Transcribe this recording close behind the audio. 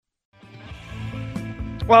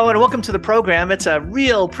Well, and welcome to the program. It's a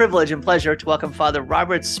real privilege and pleasure to welcome Father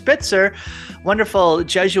Robert Spitzer, wonderful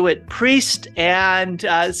Jesuit priest, and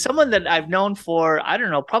someone that I've known for, I don't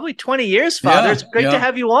know, probably 20 years, Father. It's great to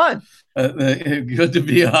have you on. Good to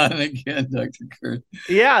be on again, Dr. Kurt.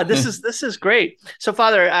 Yeah, this is great. So,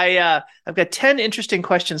 Father, I've got 10 interesting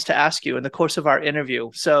questions to ask you in the course of our interview.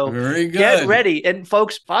 So Very good. Get ready. And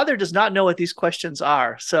folks, Father does not know what these questions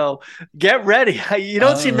are. So get ready. You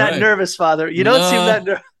don't seem that nervous, Father. You don't seem that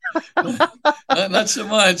nervous. Not so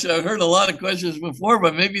much. I've heard a lot of questions before,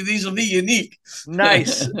 but maybe these will be unique.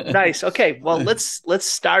 Nice. Okay, well, let's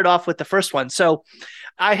start off with the first one. So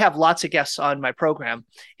I have lots of guests on my program,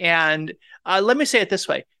 and let me say it this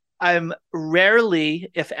way. I'm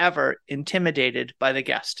rarely, if ever, intimidated by the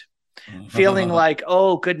guest, feeling like,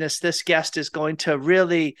 oh goodness, this guest is going to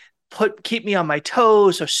really keep me on my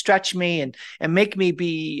toes or stretch me and make me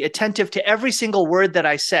be attentive to every single word that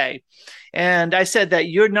I say. And I said that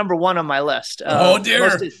you're number one on my list. Oh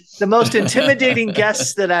dear. The most intimidating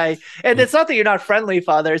guests and it's not that you're not friendly,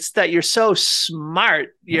 Father. It's that you're so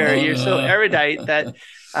smart. You're so erudite that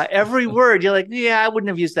every word you're like, yeah, I wouldn't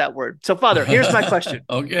have used that word. So, Father, here's my question.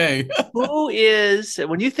 Okay.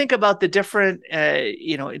 When you think about the different,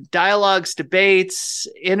 dialogues, debates,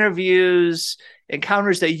 interviews,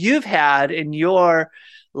 encounters that you've had in your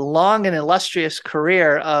long and illustrious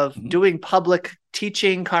career of doing public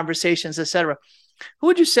teaching, conversations, etc., who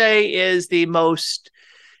would you say is the most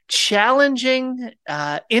challenging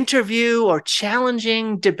interview or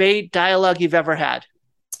challenging debate, dialogue you've ever had?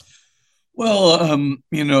 Well,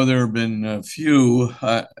 there have been a few.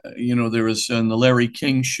 There was on the Larry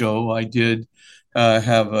King show, I did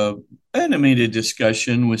have a animated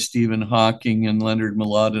discussion with Stephen Hawking and Leonard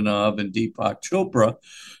Mladenov and Deepak Chopra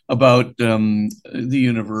about the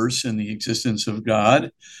universe and the existence of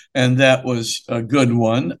God. And that was a good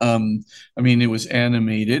one. It was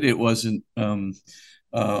animated. It wasn't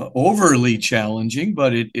overly challenging,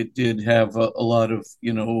 but it did have a lot of,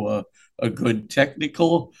 a good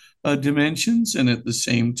technical dimensions, and at the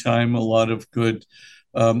same time, a lot of good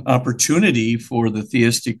opportunity for the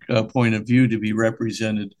theistic point of view to be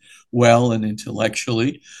represented well and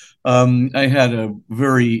intellectually. I had a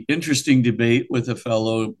very interesting debate with a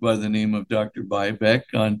fellow by the name of Dr. Bybeck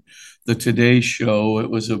on the Today Show. It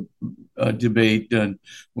was a debate, and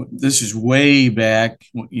this is way back,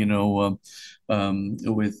 with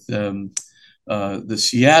the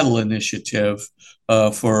Seattle Initiative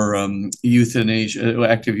for euthanasia,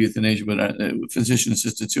 active euthanasia, but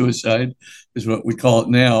physician-assisted suicide is what we call it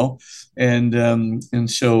now. And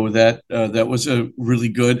so that was a really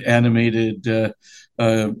good animated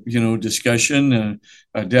discussion.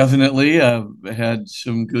 Definitely had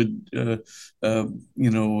some good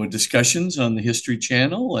discussions on the History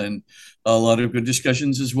Channel, and a lot of good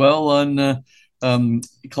discussions as well on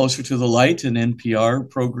Closer to the Light, an NPR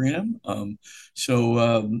program.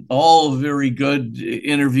 All very good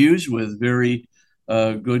interviews with very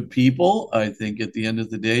good people. I think at the end of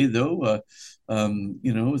the day, though,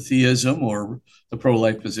 theism or the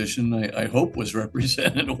pro-life position, I hope, was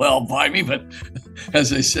represented well by me. But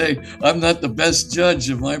as I say, I'm not the best judge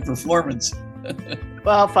of my performance.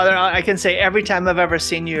 Well, Father, I can say every time I've ever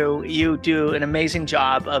seen you, you do an amazing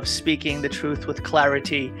job of speaking the truth with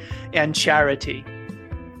clarity and charity.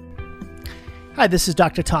 Hi, this is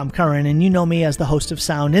Dr. Tom Curran, and you know me as the host of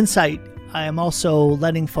Sound Insight. I am also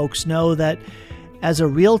letting folks know that as a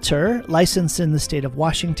realtor licensed in the state of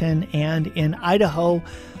Washington and in Idaho,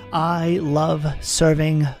 I love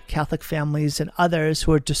serving Catholic families and others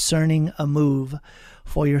who are discerning a move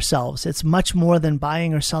for yourselves. It's much more than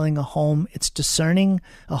buying or selling a home. It's discerning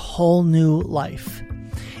a whole new life.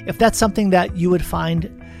 If that's something that you would find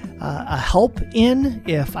a help in,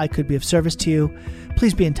 if I could be of service to you,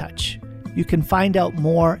 please be in touch. You can find out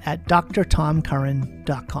more at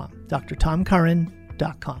drtomcurran.com.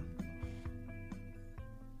 drtomcurran.com.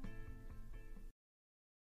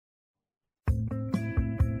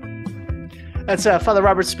 That's Father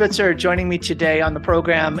Robert Spitzer joining me today on the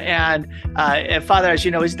program. And Father, as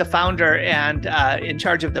you know, is the founder and in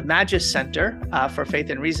charge of the Magis Center for Faith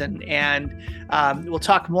and Reason. And we'll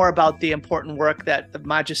talk more about the important work that the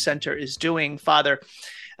Magis Center is doing, Father.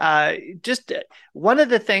 Just one of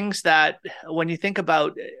the things that when you think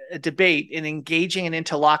about a debate and engaging an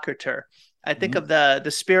interlocutor, I think of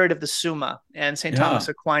the spirit of the Summa and St. Thomas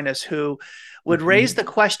Aquinas, who would raise the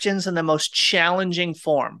questions in the most challenging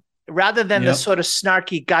form, rather than the sort of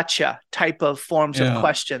snarky gotcha type of forms of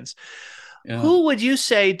questions. Who would you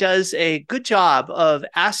say does a good job of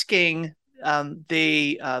asking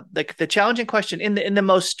the challenging question in the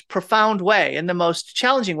most profound way, in the most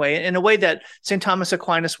challenging way, in a way that St. Thomas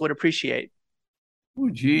Aquinas would appreciate? Oh,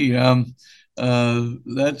 gee,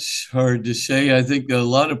 that's hard to say. I think a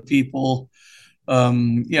lot of people,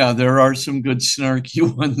 yeah, there are some good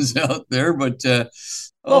snarky ones out there, but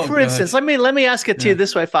Well, oh for instance, gosh, let me ask it to you yeah,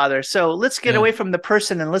 this way, Father. So let's get yeah, away from the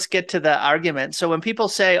person and let's get to the argument. So when people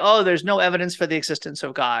say, "Oh, there's no evidence for the existence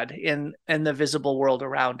of God in the visible world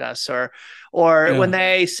around us," or when yeah.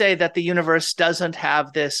 they say that the universe doesn't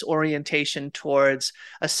have this orientation towards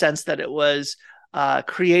a sense that it was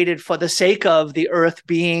created for the sake of the Earth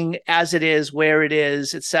being as it is, where it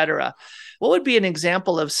is, etc. What would be an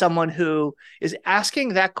example of someone who is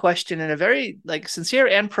asking that question in a very like sincere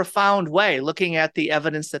and profound way, looking at the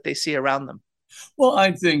evidence that they see around them? Well,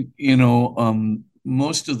 I think,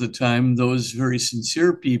 most of the time, those very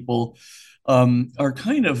sincere people are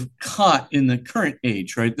kind of caught in the current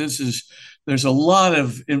age, right? There's a lot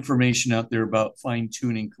of information out there about fine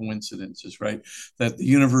tuning coincidences, right? That the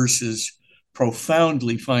universe is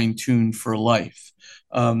profoundly fine tuned for life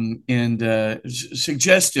and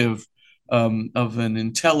suggestive of an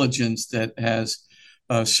intelligence that has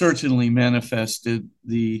certainly manifested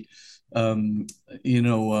the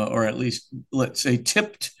or at least let's say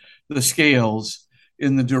tipped the scales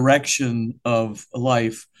in the direction of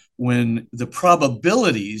life when the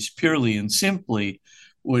probabilities, purely and simply,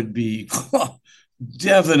 would be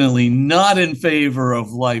definitely not in favor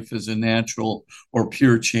of life as a natural or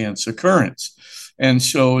pure chance occurrence. And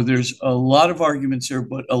so there's a lot of arguments there,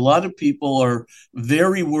 but a lot of people are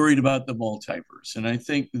very worried about the multiverse. And I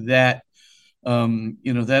think that,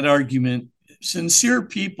 that argument, sincere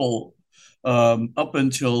people up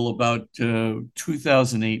until about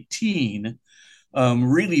 2018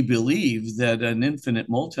 really believed that an infinite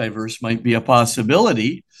multiverse might be a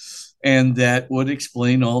possibility, and that would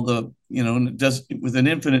explain all the, does with an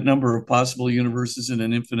infinite number of possible universes in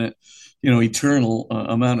an infinite, eternal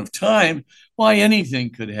amount of time, why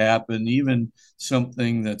anything could happen, even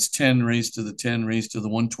something that's 10 raised to the 10 raised to the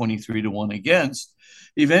 123 to 1 against.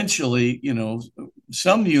 Eventually,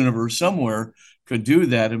 some universe somewhere could do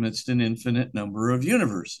that amidst an infinite number of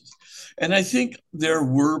universes. And I think there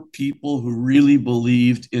were people who really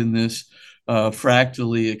believed in this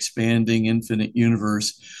fractally expanding infinite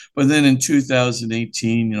universe. But then in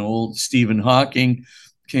 2018, old Stephen Hawking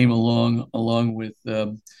came along with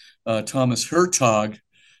Thomas Hertog,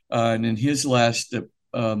 and in his last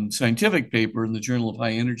scientific paper in the Journal of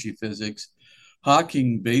High Energy Physics,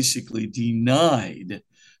 Hawking basically denied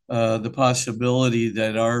the possibility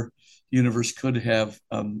that our universe could have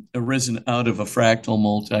arisen out of a fractal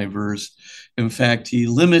multiverse. In fact, he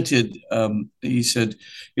said,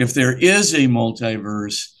 if there is a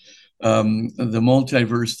multiverse, the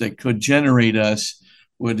multiverse that could generate us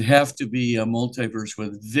would have to be a multiverse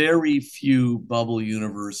with very few bubble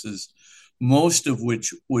universes, most of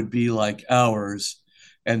which would be like ours.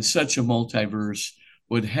 And such a multiverse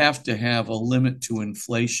would have to have a limit to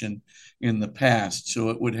inflation in the past. So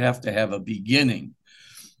it would have to have a beginning.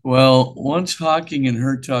 Well, once Hawking and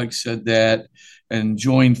Hertog said that and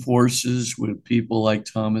joined forces with people like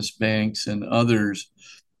Thomas Banks and others,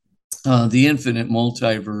 the infinite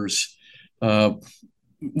multiverse, uh,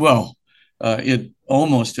 well, it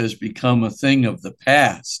almost has become a thing of the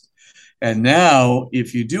past. And now,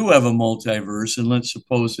 if you do have a multiverse, and let's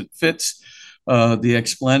suppose it fits the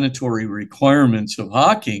explanatory requirements of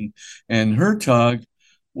Hawking and Hertog,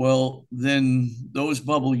 well, then those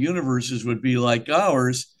bubble universes would be like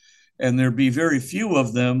ours, and there'd be very few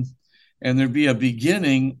of them, and there'd be a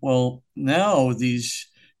beginning. Well, now these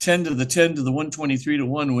 10 to the 10 to the 123 to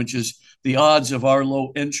 1, which is the odds of our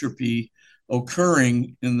low entropy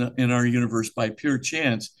occurring in our universe by pure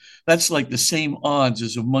chance, that's like the same odds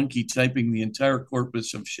as a monkey typing the entire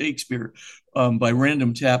corpus of Shakespeare by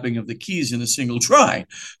random tapping of the keys in a single try.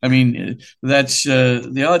 I mean, that's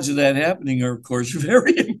the odds of that happening are, of course,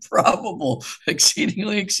 very improbable,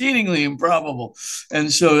 exceedingly improbable.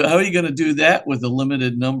 And so, how are you going to do that with a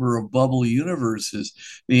limited number of bubble universes?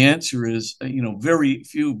 The answer is, very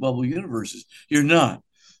few bubble universes. You're not.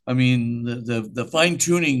 I mean, the fine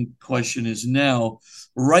tuning question is now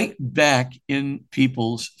right back in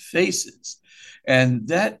people's faces. And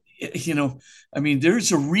that, I mean,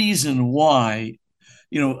 there's a reason why,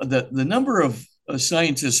 the number of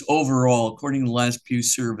scientists overall, according to the last Pew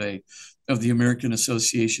survey of the American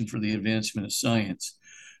Association for the Advancement of Science,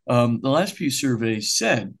 the last Pew survey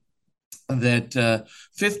said that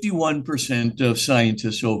 51% of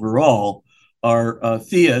scientists overall are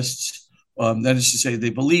theists. That is to say, they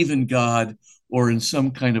believe in God or in some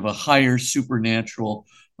kind of a higher supernatural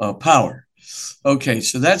power. Okay,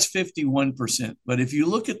 so that's 51%. But if you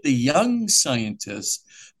look at the young scientists,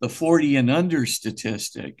 the 40 and under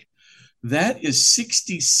statistic, That is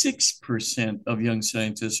 66% of young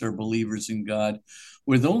scientists are believers in God,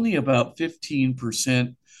 with only about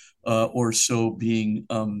 15% or so being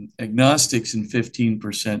agnostics and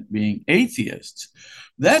 15% being atheists.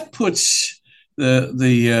 That puts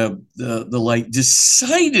the light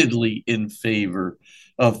decidedly in favor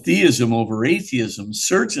of theism over atheism,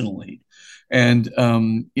 certainly. And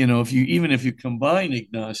if you combine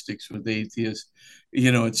agnostics with atheists,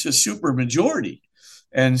 it's a super majority,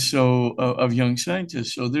 and so of young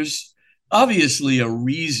scientists. So there's obviously a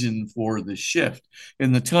reason for the shift.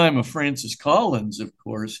 In the time of Francis Collins, of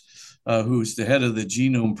course, who's the head of the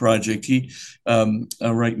Genome Project, he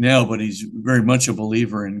right now, but he's very much a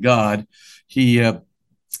believer in God. He said,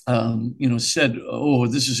 "Oh,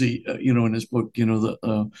 this is in his book,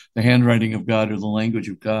 the handwriting of God or the language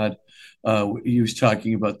of God." He was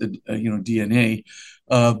talking about the DNA.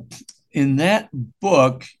 In that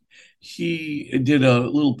book, he did a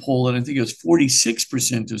little poll, and I think it was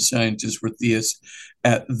 46% of scientists were theists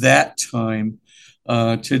at that time.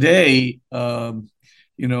 Today,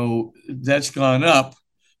 that's gone up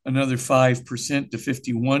another 5% to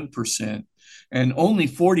 51%, and only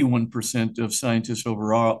 41% of scientists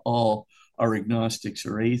overall are agnostics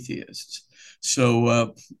or atheists.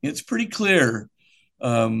 So it's pretty clear,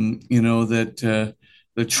 that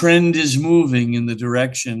the trend is moving in the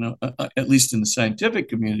direction, at least in the scientific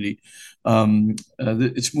community,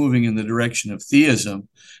 it's moving in the direction of theism.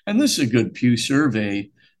 And this is a good Pew survey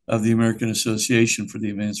of the American Association for the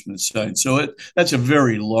Advancement of Science. So that's a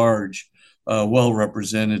very large,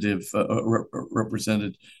 well-represented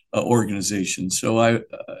organization. So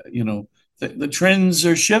the trends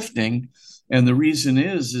are shifting, and the reason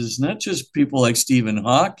is not just people like Stephen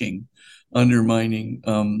Hawking undermining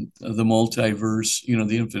the multiverse,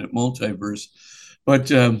 the infinite multiverse, but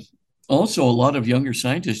also a lot of younger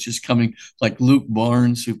scientists just coming, like Luke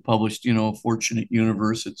Barnes, who published, Fortunate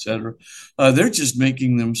Universe, etc. They're just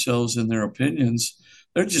making themselves and their opinions,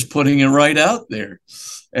 they're just putting it right out there.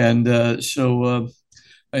 And so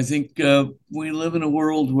I think we live in a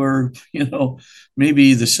world where,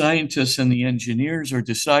 maybe the scientists and the engineers are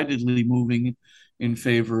decidedly moving in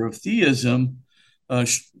favor of theism.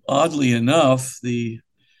 Oddly enough, the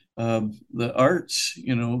arts,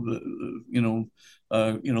 like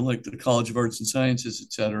the College of Arts and Sciences,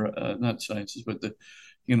 et cetera, not sciences, but the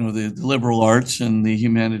liberal arts and the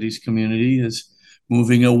humanities community is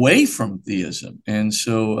moving away from theism. And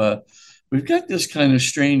so we've got this kind of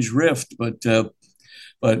strange rift, but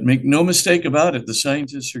make no mistake about it, the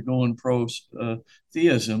scientists are going pro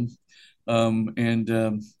theism.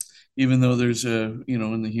 Even though there's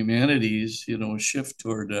in the humanities, a shift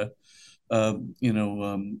toward,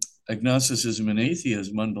 agnosticism and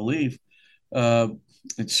atheism, unbelief,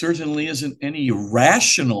 it certainly isn't any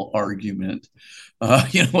rational argument.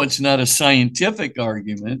 It's not a scientific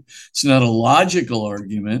argument. It's not a logical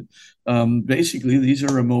argument. Basically, these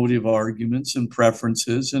are emotive arguments and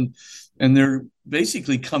preferences, and they're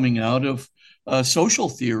basically coming out of social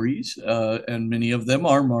theories, and many of them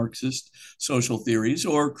are Marxist social theories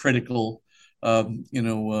or critical,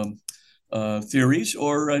 theories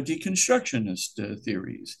or deconstructionist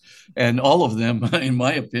theories. And all of them, in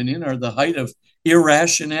my opinion, are the height of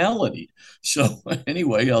irrationality. So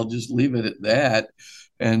anyway, I'll just leave it at that.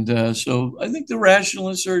 And so I think the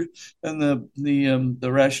rationalists are, and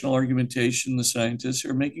the rational argumentation, the scientists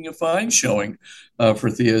are making a fine showing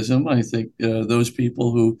for theism. I think those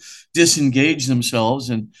people who disengage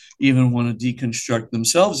themselves and even want to deconstruct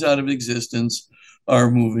themselves out of existence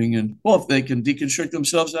are moving. And well, if they can deconstruct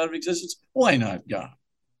themselves out of existence, why not God?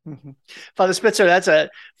 Mm-hmm. Father Spitzer, that's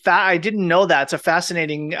I didn't know that. It's a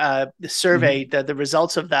fascinating survey, mm-hmm. the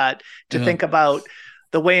results of that, to think about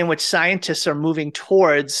the way in which scientists are moving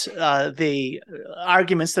towards the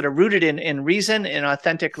arguments that are rooted in reason, in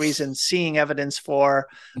authentic reason, seeing evidence for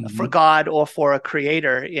God or for a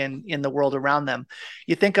creator in the world around them.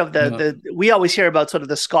 You think of we always hear about sort of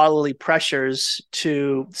the scholarly pressures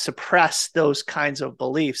to suppress those kinds of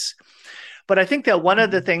beliefs. But I think that one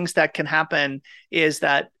of the things that can happen is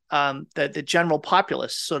that the general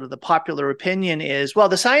populace, sort of the popular opinion is, well,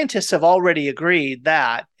 the scientists have already agreed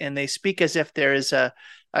that, and they speak as if there is a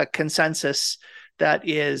consensus that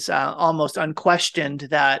is almost unquestioned,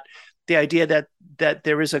 that the idea that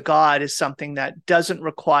there is a God is something that doesn't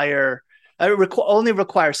require, only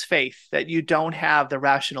requires faith, that you don't have the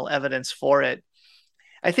rational evidence for it.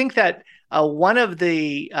 I think that one of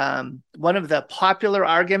the popular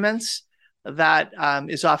arguments that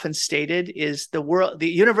is often stated is the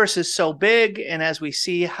universe is so big, and as we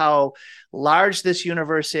see how large this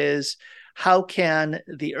universe is, how can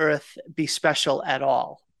the earth be special at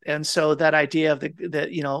all? And so that idea of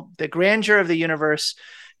the grandeur of the universe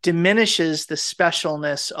diminishes the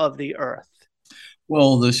specialness of the earth.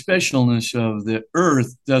 Well, the specialness of the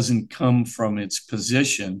earth doesn't come from its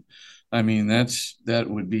position. I mean, that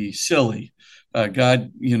would be silly.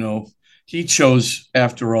 God, he chose,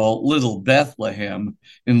 after all, little Bethlehem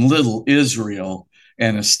in little Israel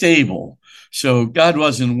and a stable. So God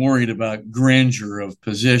wasn't worried about grandeur of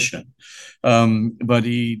position. But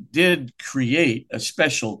he did create a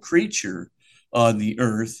special creature on the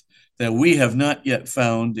earth that we have not yet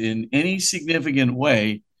found in any significant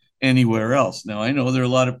way anywhere else. Now, I know there are a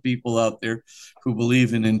lot of people out there who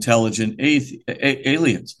believe in intelligent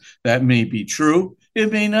aliens. That may be true.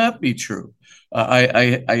 It may not be true.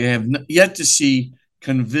 I have yet to see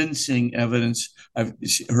convincing evidence. I've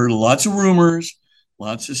heard lots of rumors,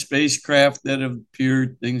 lots of spacecraft that have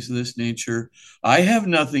appeared, things of this nature. I have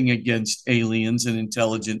nothing against aliens and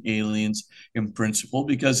intelligent aliens in principle,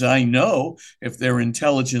 because I know if they're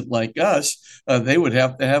intelligent like us, they would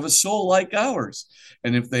have to have a soul like ours.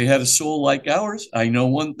 And if they had a soul like ours, I know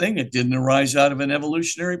one thing: it didn't arise out of an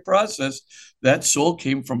evolutionary process. That soul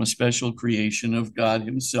came from a special creation of God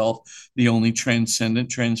himself, the only transcendent,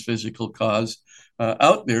 transphysical cause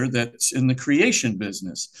out there that's in the creation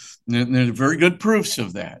business. And there's very good proofs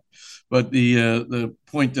of that. But the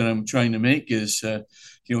point that I'm trying to make is,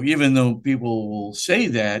 even though people will say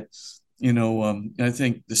that, I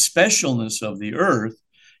think the specialness of the earth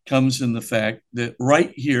comes in the fact that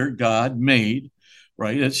right here God made,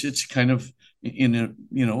 right? It's kind of in a,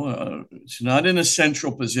 it's not in a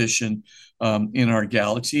central position in our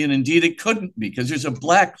galaxy. And indeed, it couldn't be, because there's a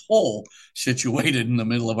black hole situated in the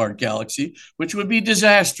middle of our galaxy, which would be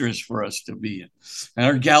disastrous for us to be in. And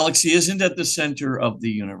our galaxy isn't at the center of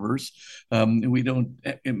the universe. We don't,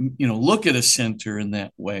 look at a center in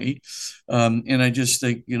that way. And I just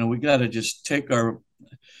think, we got to just take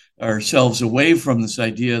ourselves away from this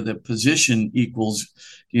idea that position equals,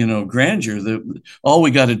 grandeur. All we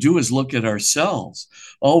got to do is look at ourselves.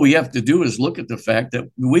 All we have to do is look at the fact that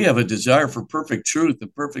we have a desire for perfect truth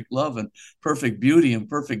and perfect love and perfect beauty and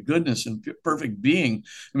perfect goodness and perfect being.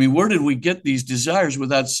 I mean, where did we get these desires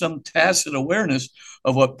without some tacit awareness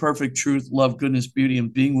of what perfect truth, love, goodness, beauty,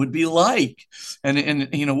 and being would be like? And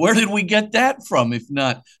where did we get that from, if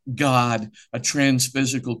not God, a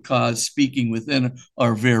transphysical cause speaking within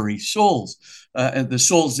our very souls, the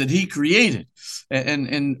souls that he created?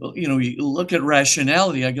 And you look at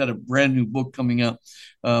rationality. I got a brand new book coming out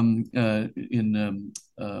in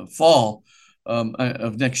fall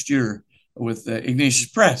of next year with Ignatius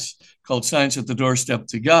Press, called Science at the Doorstep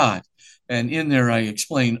to God. And in there, I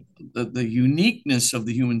explain the uniqueness of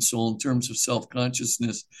the human soul in terms of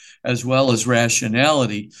self-consciousness as well as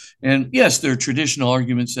rationality. And yes, there are traditional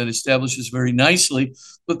arguments that establish this very nicely,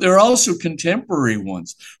 but there are also contemporary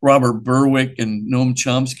ones. Robert Berwick and Noam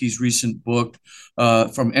Chomsky's recent book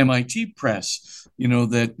from MIT Press,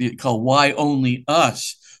 that called Why Only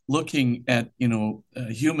Us, looking at,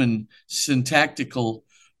 human syntactical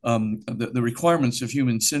the requirements of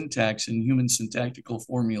human syntax and human syntactical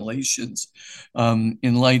formulations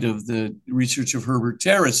in light of the research of Herbert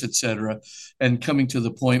Terrace, et cetera, and coming to the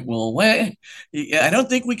point, I don't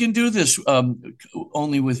think we can do this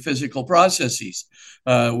only with physical processes.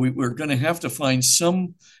 We're going to have to find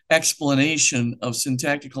some explanation of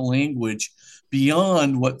syntactical language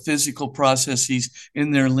beyond what physical processes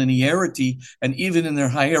in their linearity and even in their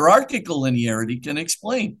hierarchical linearity can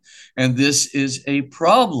explain. And this is a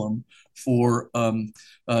problem for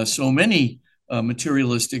so many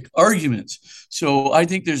materialistic arguments. So I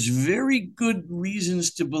think there's very good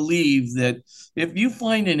reasons to believe that if you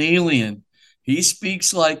find an alien, he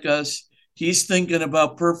speaks like us, he's thinking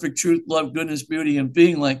about perfect truth, love, goodness, beauty, and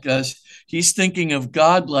being like us, he's thinking of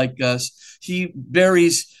God like us, he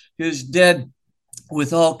buries his dead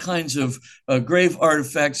with all kinds of grave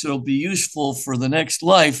artifacts that'll be useful for the next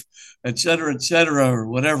life, et cetera, or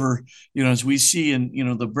whatever, as we see in,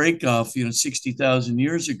 the breakoff, 60,000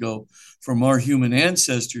 years ago from our human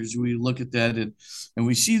ancestors. We look at that and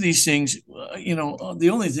we see these things, the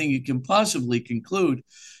only thing you can possibly conclude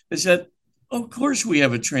is that, of course, we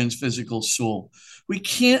have a transphysical soul. We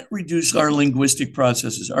can't reduce our linguistic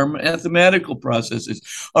processes, our mathematical processes,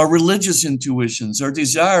 our religious intuitions, our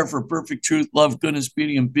desire for perfect truth, love, goodness,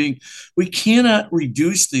 beauty, and being. We cannot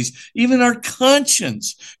reduce these. Even our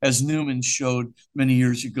conscience, as Newman showed many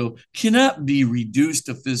years ago, cannot be reduced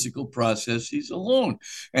to physical processes alone.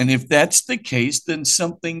 And if that's the case, then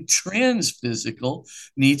something transphysical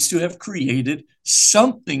needs to have created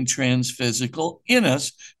something transphysical in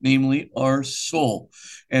us, namely our our soul.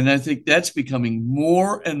 And I think that's becoming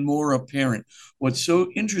more and more apparent. What's so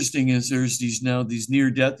interesting is there's these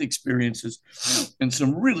near-death experiences and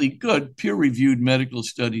some really good peer-reviewed medical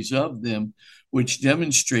studies of them, which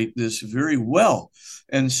demonstrate this very well.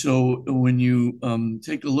 And so when you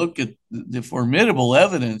take a look at the formidable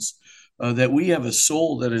evidence that we have a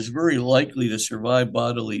soul that is very likely to survive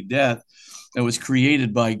bodily death, that was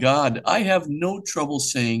created by God, I have no trouble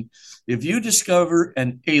saying if you discover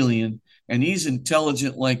an alien and he's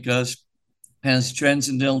intelligent like us, has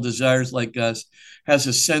transcendental desires like us, has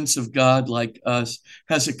a sense of God like us,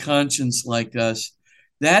 has a conscience like us,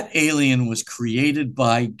 that alien was created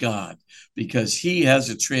by God because he has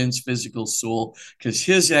a transphysical soul, because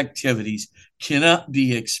his activities cannot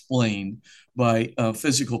be explained by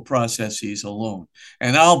physical processes alone.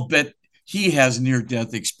 And I'll bet he has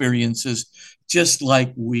near-death experiences just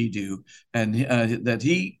like we do, and that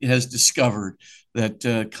he has discovered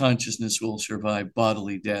that consciousness will survive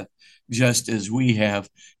bodily death, just as we have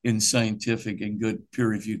in scientific and good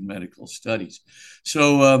peer-reviewed medical studies.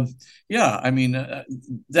 So,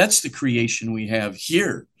 that's the creation we have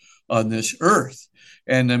here on this earth.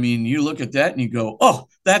 And I mean, you look at that and you go, oh,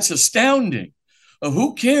 that's astounding.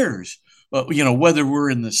 Who cares? Whether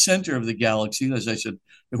we're in the center of the galaxy, as I said,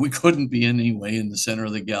 we couldn't be anyway in the center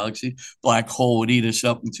of the galaxy. Black hole would eat us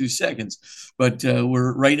up in 2 seconds. But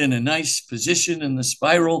we're right in a nice position in the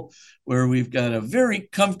spiral where we've got a very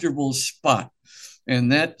comfortable spot.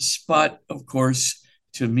 And that spot, of course,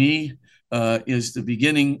 to me, is the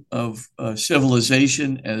beginning of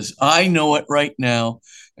civilization as I know it right now,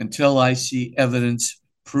 until I see evidence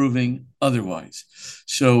proving otherwise.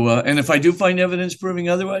 So, and if I do find evidence proving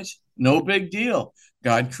otherwise, no big deal.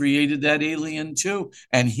 God created that alien too,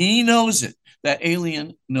 and he knows it. That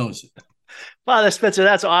alien knows it. Father Spitzer,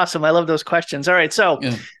 that's awesome. I love those questions. All right, so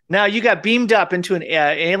now you got beamed up into an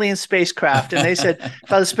alien spacecraft, and they said,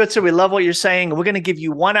 Father Spitzer, we love what you're saying. We're going to give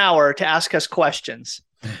you 1 hour to ask us questions.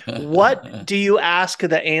 What do you ask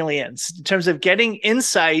the aliens in terms of getting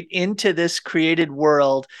insight into this created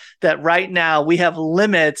world that right now we have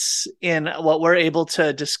limits in what we're able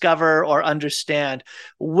to discover or understand?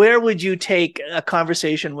 Where would you take a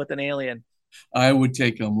conversation with an alien? I would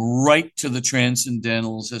take them right to the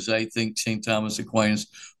transcendentals, as I think St. Thomas Aquinas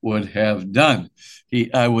would have done.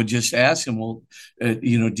 I would just ask him, well, do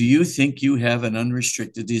you think you have an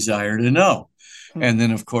unrestricted desire to know? And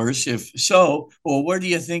then, of course, if so, well, where do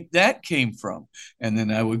you think that came from? And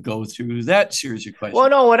then I would go through that series of questions. Well,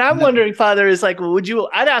 no, what I'm wondering, Father, is like,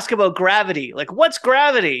 I'd ask about gravity. Like, what's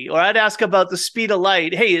gravity? Or I'd ask about the speed of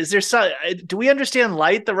light. Hey, do we understand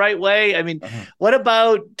light the right way? I mean, what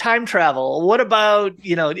about time travel? What about,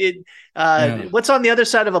 what's on the other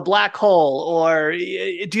side of a black hole? Or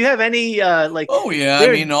do you have any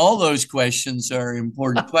all those questions are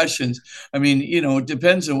important questions. I mean, it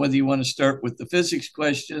depends on whether you want to start with the physics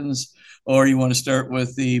questions or you want to start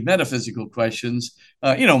with the metaphysical questions.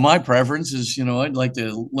 My preference is, I'd like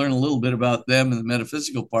to learn a little bit about them and the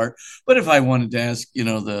metaphysical part. But if I wanted to ask,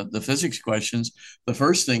 the physics questions, the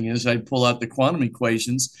first thing is I'd pull out the quantum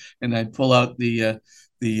equations and I'd pull out the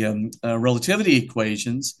relativity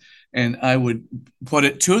equations, and I would put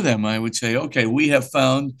it to them. I would say, okay, we have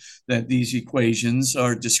found that these equations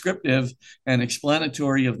are descriptive and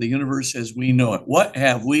explanatory of the universe as we know it. What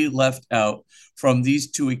have we left out from these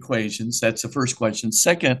two equations? That's the first question.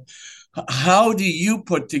 Second, how do you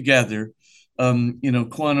put together,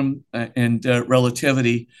 quantum and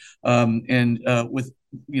relativity, with,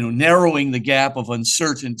 narrowing the gap of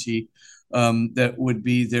uncertainty that would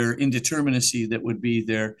be there, indeterminacy that would be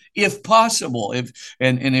there, if possible, if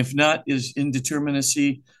not, is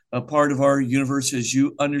indeterminacy a part of our universe as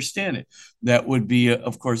you understand it? That would be,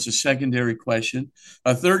 of course, a secondary question.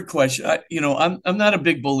 A third question, I'm not a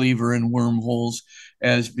big believer in wormholes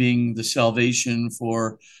as being the salvation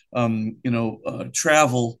for,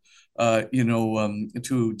 travel,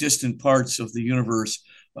 to distant parts of the universe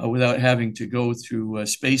without having to go through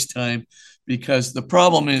space-time. Because the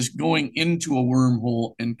problem is going into a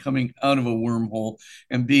wormhole and coming out of a wormhole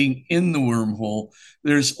and being in the wormhole.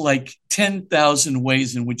 There's like 10,000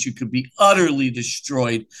 ways in which you could be utterly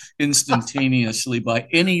destroyed instantaneously by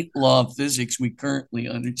any law of physics we currently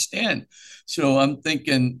understand. So I'm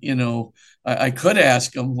thinking, I could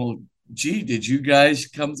ask them, well, gee, did you guys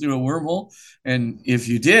come through a wormhole? And if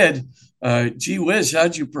you did, gee whiz,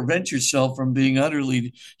 how'd you prevent yourself from being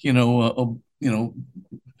utterly,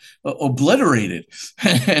 obliterated?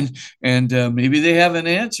 and maybe they have an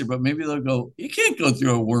answer, but maybe they'll go, you can't go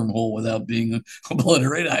through a wormhole without being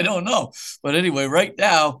obliterated. I don't know. But anyway, right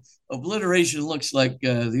now, obliteration looks like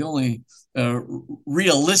the only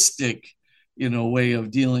realistic way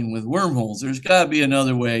of dealing with wormholes. There's got to be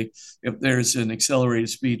another way if there's an accelerated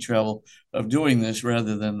speed travel of doing this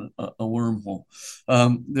rather than a wormhole.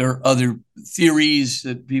 There are other theories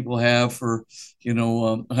that people have for,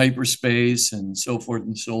 hyperspace and so forth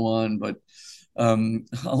and so on. But a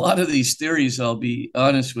lot of these theories, I'll be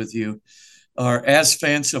honest with you, are as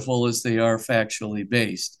fanciful as they are factually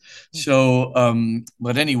based. So,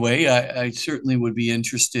 but anyway, I certainly would be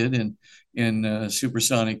interested in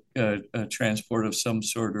supersonic transport of some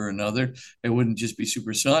sort or another. It wouldn't just be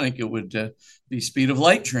supersonic; it would be speed of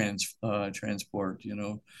light transport.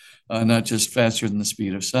 Not just faster than the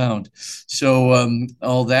speed of sound. So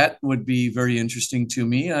all that would be very interesting to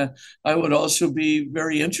me. I would also be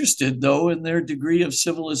very interested, though, in their degree of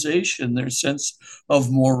civilization, their sense of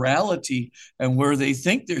morality, and where they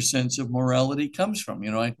think their sense of morality comes from.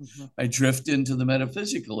 I drift into the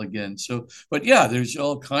metaphysical again. So, but yeah, there's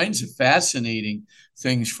all kinds of fascinating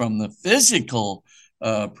things from the physical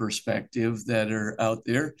perspective that are out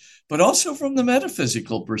there, but also from the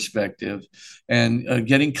metaphysical perspective, and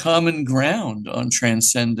getting common ground on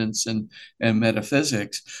transcendence and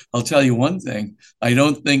metaphysics. I'll tell you one thing: I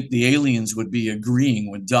don't think the aliens would be agreeing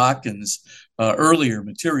with Dawkins' earlier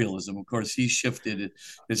materialism. Of course, he shifted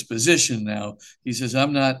his position now. He says,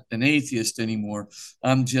 "I'm not an atheist anymore.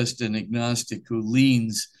 I'm just an agnostic who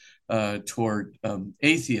leans toward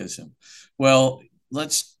atheism." Well,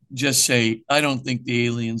 let's just say I don't think the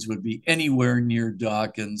aliens would be anywhere near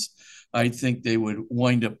Dawkins. I think they would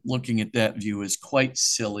wind up looking at that view as quite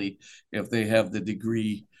silly if they have the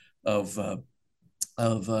degree of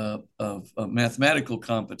mathematical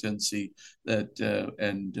competency that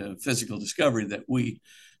and physical discovery that we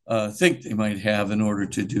think they might have in order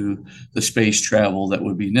to do the space travel that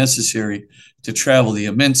would be necessary to travel the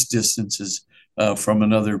immense distances from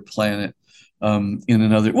another planet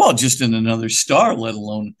just in another star, let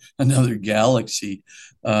alone another galaxy.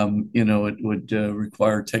 It would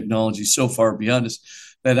require technology so far beyond us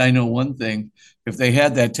that I know one thing: if they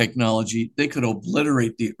had that technology, they could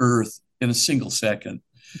obliterate the Earth in a single second.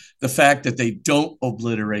 The fact that they don't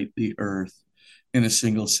obliterate the Earth in a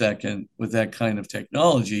single second with that kind of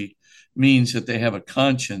technology means that they have a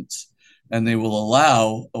conscience, and they will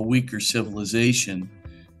allow a weaker civilization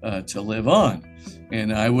to live on.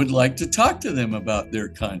 And I would like to talk to them about their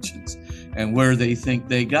conscience and where they think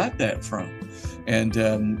they got that from, and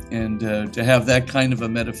to have that kind of a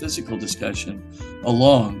metaphysical discussion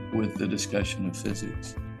along with the discussion of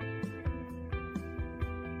physics.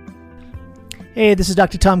 Hey, this is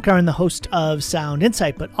Dr. Tom Curran, the host of Sound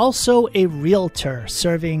Insight, but also a realtor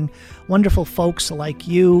serving wonderful folks like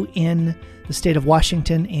you in the state of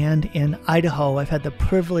Washington and in Idaho. I've had the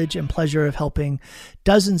privilege and pleasure of helping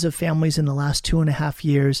dozens of families in the last 2.5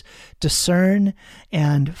 years discern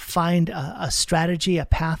and find a strategy, a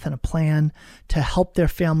path, and a plan to help their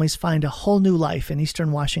families find a whole new life in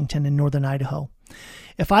eastern Washington and northern Idaho.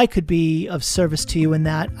 If I could be of service to you in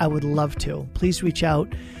that, I would love to. Please reach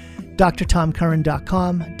out.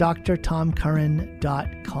 drtomcurran.com,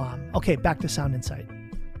 drtomcurran.com. Okay, back to Sound Insight.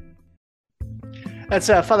 That's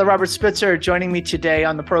Father Robert Spitzer joining me today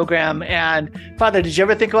on the program. And Father, did you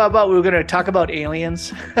ever think about we were going to talk about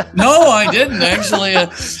aliens? No, I didn't actually.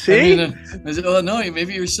 See? No,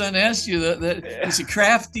 maybe your son asked you that. He's a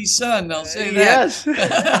crafty son. I'll say that. Yes.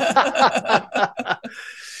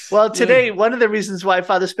 Well, today, one of the reasons why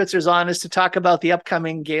Father Spitzer's on is to talk about the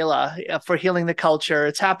upcoming gala for Healing the Culture.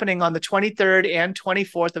 It's happening on the 23rd and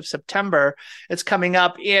 24th of September. It's coming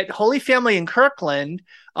up at Holy Family in Kirkland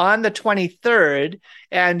on the 23rd,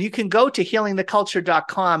 and you can go to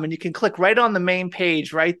healingtheculture.com and you can click right on the main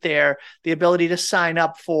page right there, the ability to sign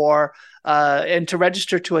up for and to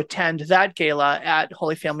register to attend that gala at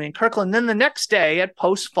Holy Family in Kirkland. Then the next day at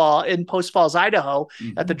Post Falls, Idaho,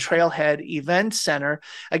 at the Trailhead Event Center.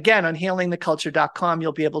 Again, on healingtheculture.com,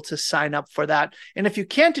 you'll be able to sign up for that. And if you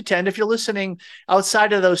can't attend, if you're listening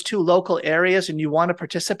outside of those two local areas and you want to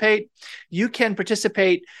participate, you can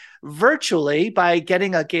participate virtually by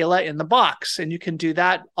getting a gala in the box. And you can do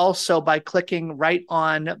that also by clicking right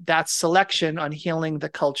on that selection on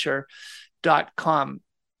healingtheculture.com.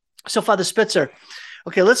 So, Father Spitzer,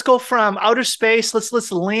 okay, let's go from outer space.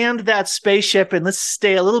 Let's land that spaceship and let's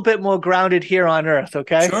stay a little bit more grounded here on Earth,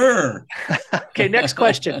 okay? Sure. Okay, next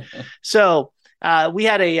question. So we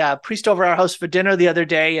had a priest over our house for dinner the other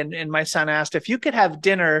day, and my son asked, if you could have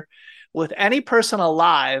dinner with any person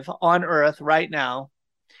alive on Earth right now,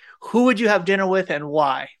 who would you have dinner with and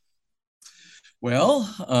why? Well,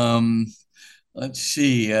 let's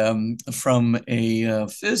see. From a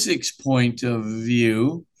physics point of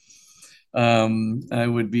view, I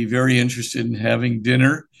would be very interested in having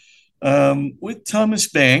dinner With Thomas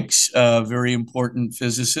Banks, a very important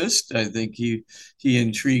physicist. I think he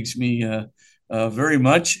intrigues me very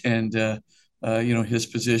much, and his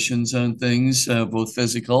positions on things, both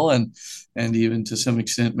physical and even to some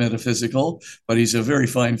extent metaphysical. But he's a very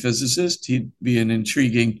fine physicist. He'd be an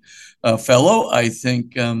intriguing fellow. I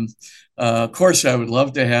think, of course, I would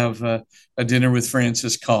love to have a dinner with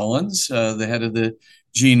Francis Collins, the head of the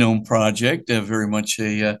Genome Project, very much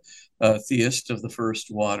a theist of the first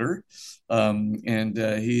water. And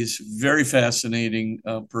he's a very fascinating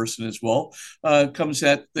person as well. Comes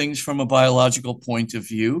at things from a biological point of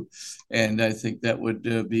view, and I think that would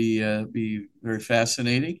be very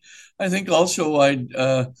fascinating. I think also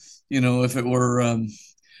if it were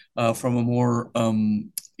from a more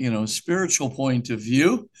spiritual point of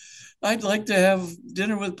view, I'd like to have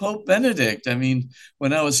dinner with Pope Benedict. I mean,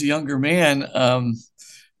 when I was a younger man,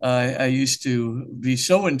 I used to be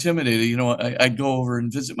so intimidated. I'd go over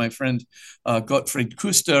and visit my friend Gottfried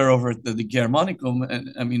Kuster over at the Germanicum,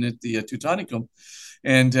 at the Teutonicum.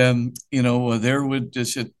 And, there would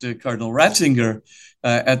sit Cardinal Ratzinger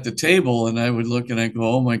at the table, and I would look and I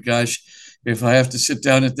go, oh my gosh, if I have to sit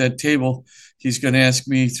down at that table, he's going to ask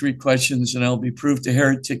me 3 questions and I'll be proved a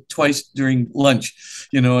heretic twice during lunch,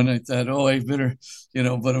 and I thought, oh, I better,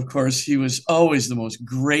 but of course he was always the most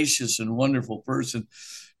gracious and wonderful person.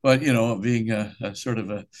 But, being a sort of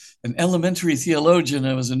an elementary theologian,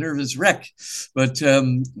 I was a nervous wreck. But,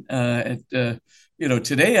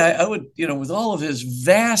 today I would, with all of his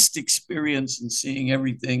vast experience and seeing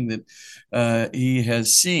everything that he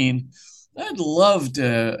has seen, I'd love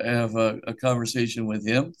to have a conversation with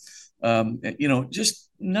him, just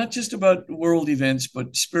not just about world events,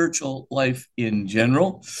 but spiritual life in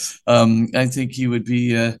general. I think he would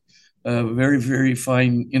be a very, very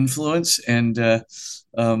fine influence, and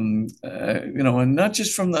and not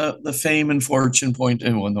just from the fame and fortune point,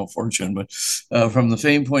 well, no fortune, but from the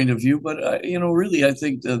fame point of view, but really, I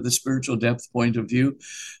think the spiritual depth point of view.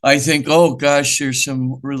 I think, oh gosh, there's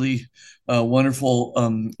some really wonderful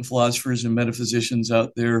philosophers and metaphysicians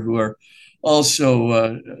out there who are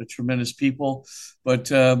also tremendous people. But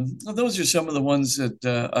those are some of the ones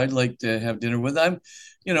that I'd like to have dinner with. I'm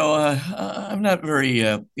not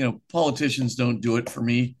very, politicians don't do it for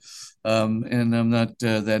me. And I'm not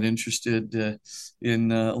that interested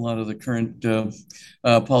in a lot of the current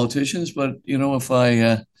politicians. But, if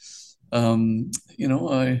I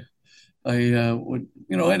would,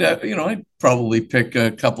 I'd probably pick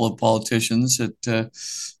a couple of politicians that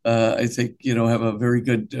I think, have a very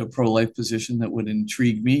good pro-life position that would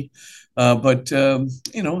intrigue me. But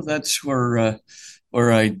that's where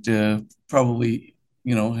I'd probably,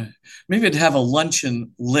 maybe I'd have a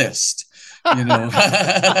luncheon list. That's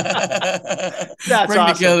bring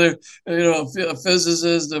awesome. together, a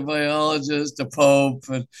physicist, a biologist, a pope,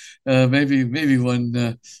 and maybe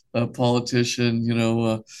one politician,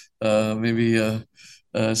 maybe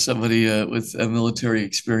somebody with a military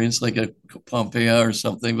experience like a Pompeo or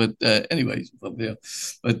something. But anyway, Pompeo,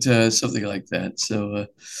 but something like that. So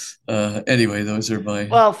anyway, those are my.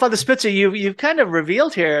 Well, Father Spitzer, you've kind of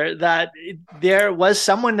revealed here that there was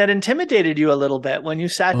someone that intimidated you a little bit when you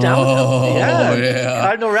sat down with him. Yeah.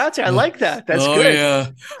 Cardinal Ratzinger. I like that. That's good.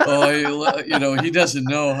 Yeah. He doesn't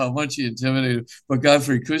know how much he intimidated. But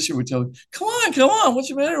Godfrey Kuster would tell me, "Come on, what's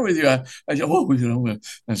the matter with you?" I said, "Oh,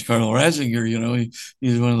 that's Cardinal Ratzinger.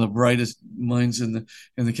 He's one of the brightest minds in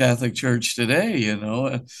the Catholic Church today.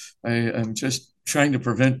 I'm just trying to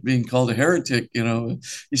prevent being called a heretic."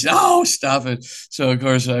 He said, "Oh, stop it." So of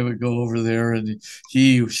course I would go over there, and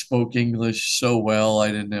he spoke English so well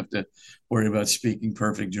I didn't have to worry about speaking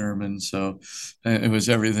perfect German. So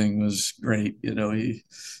everything was great.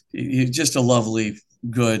 He's just a lovely,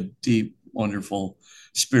 good, deep, wonderful,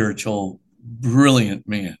 spiritual, brilliant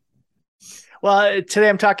man. Well, today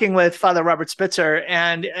I'm talking with Father Robert Spitzer,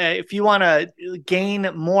 and if you want to gain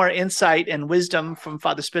more insight and wisdom from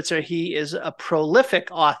Father Spitzer, he is a prolific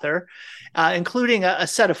author, including a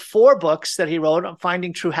set of 4 books that he wrote on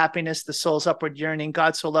Finding True Happiness, The Soul's Upward Yearning,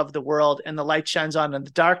 God So Loved the World, and The Light Shines On in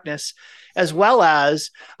the Darkness, as well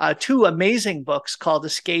as 2 amazing books called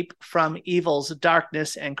Escape from Evil's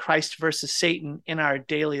Darkness and Christ versus Satan in Our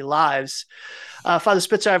Daily Lives. Father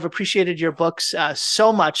Spitzer, I've appreciated your books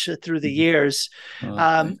so much through the years.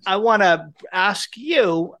 I want to ask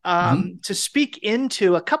you to speak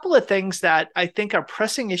into a couple of things that I think are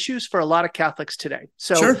pressing issues for a lot of Catholics today.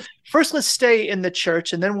 So sure. First, let's stay in the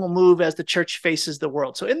church, and then we'll move as the church faces the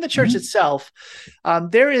world. So in the church itself,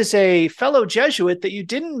 there is a fellow Jesuit that you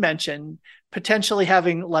didn't mention potentially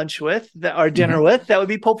having lunch with or dinner with. That would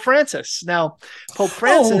be Pope Francis. Now, Pope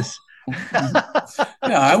Francis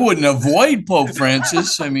Yeah, I wouldn't avoid Pope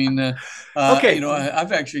Francis. I mean, Okay.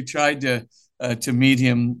 I've actually tried to meet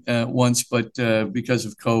him once, but because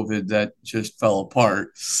of COVID, that just fell apart.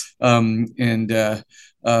 And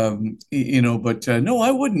but no,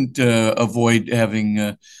 I wouldn't avoid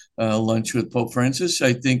having lunch with Pope Francis.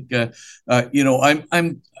 I think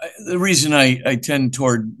I'm the reason I tend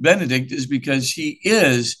toward Benedict is because he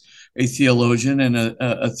is a theologian and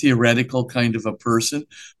a theoretical kind of a person.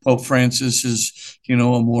 Pope Francis is, a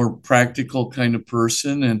more practical kind of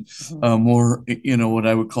person and more, what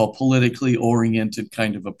I would call politically oriented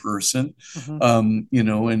kind of a person.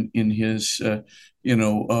 In his,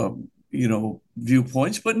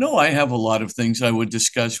 viewpoints. But no, I have a lot of things I would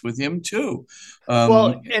discuss with him too.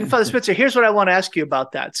 Well, and Father Spitzer, here's what I want to ask you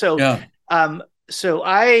about that. So, yeah. So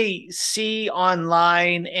I see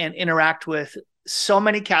online and interact with so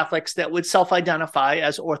many Catholics that would self-identify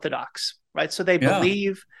as Orthodox, right? So they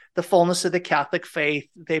believe the fullness of the Catholic faith,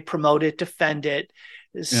 they promote it, defend it,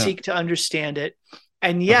 seek to understand it.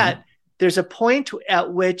 And yet there's a point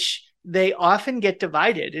at which they often get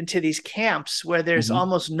divided into these camps where there's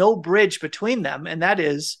almost no bridge between them. And that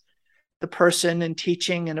is the person and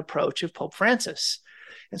teaching and approach of Pope Francis.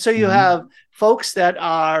 And so you have folks that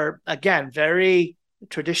are, again, very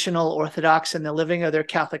traditional Orthodox in the living of their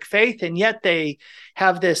Catholic faith, and yet they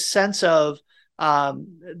have this sense of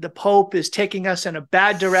the Pope is taking us in a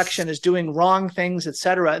bad direction, is doing wrong things,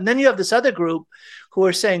 etc. And then you have this other group who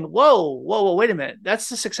are saying, whoa, wait a minute. That's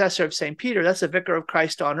the successor of St. Peter. That's the vicar of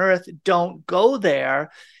Christ on earth. Don't go there.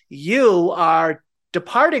 You are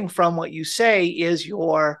departing from what you say is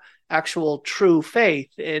your actual true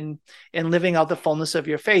faith in living out the fullness of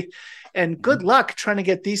your faith. And good luck trying to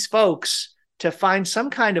get these folks to find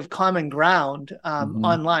some kind of common ground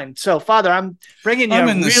online. So, Father, I'm bringing you a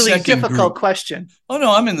really difficult question. Oh,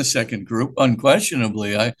 no, I'm in the second group,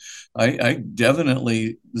 unquestionably. I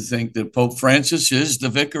definitely think that Pope Francis is the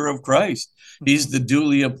vicar of Christ. He's the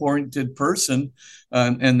duly appointed person,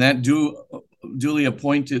 and that duly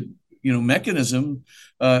appointed mechanism,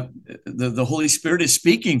 the Holy Spirit is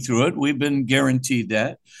speaking through it. We've been guaranteed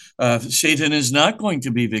that. Satan is not going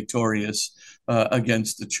to be victorious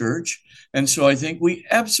against the church. And so I think we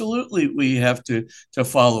have to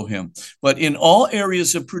follow him. But in all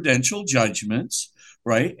areas of prudential judgments,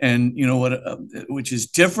 right? And which is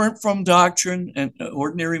different from doctrine and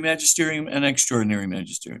ordinary magisterium and extraordinary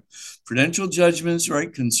magisterium. Prudential judgments,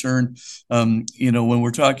 right, concern, when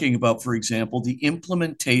we're talking about, for example, the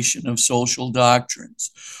implementation of social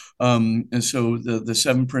doctrines. And so the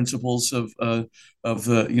seven principles of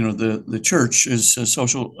the church is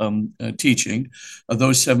social teaching,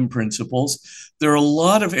 those seven principles. There are a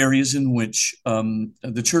lot of areas in which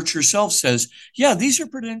the church herself says, yeah, these are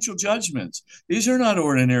prudential judgments. These are not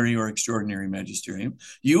ordinary or extraordinary magisterium.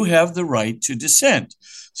 You have the right to dissent.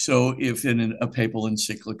 So if in a papal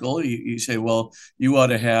encyclical, you say, well, you ought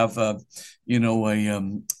to have,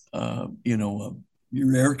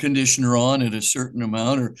 your air conditioner on at a certain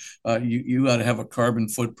amount, or you ought to have a carbon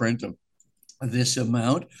footprint of this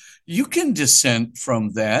amount. You can dissent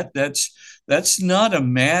from that. That's not a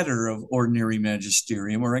matter of ordinary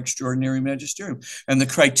magisterium or extraordinary magisterium. And the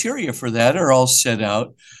criteria for that are all set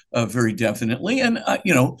out very definitely. And,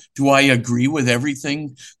 do I agree with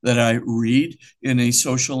everything that I read in a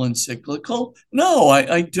social encyclical? No,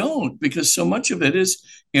 I don't, because so much of it is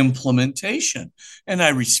implementation. And I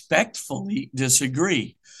respectfully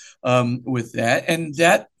disagree with that, and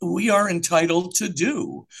that we are entitled to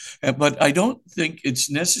do. But I don't think it's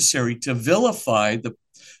necessary to vilify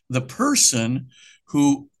the person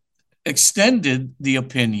who extended the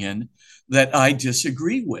opinion that I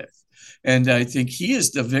disagree with. And I think he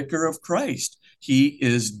is the vicar of Christ. He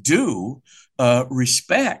is due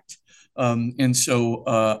respect. And so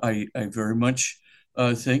I very much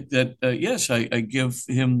think that, yes, I give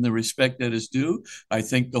him the respect that is due. I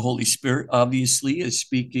think the Holy Spirit obviously is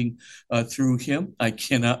speaking through him. I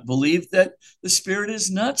cannot believe that the Spirit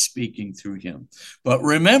is not speaking through him. But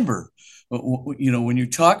remember, when you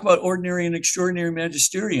talk about ordinary and extraordinary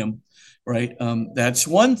magisterium, right, that's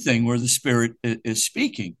one thing where the Spirit is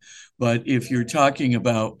speaking. But if you're talking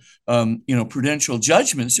about, prudential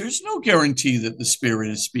judgments, there's no guarantee that the Spirit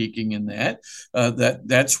is speaking in that.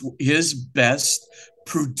 That's his best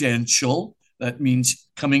prudential. That means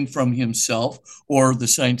coming from himself or the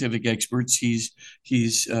scientific experts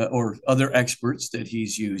he's or other experts that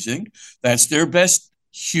he's using. That's their best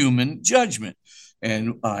human judgment.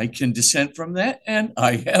 And I can dissent from that, and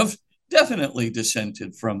I have definitely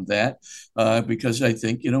dissented from that because I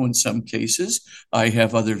think, in some cases, I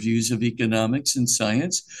have other views of economics and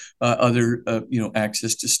science, other,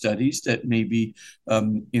 access to studies that maybe,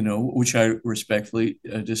 which I respectfully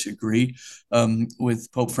disagree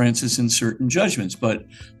with Pope Francis in certain judgments. But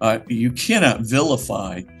you cannot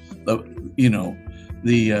vilify the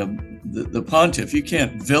pontiff. You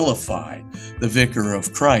can't vilify the vicar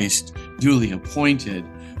of Christ, duly appointed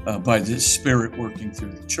by the Spirit working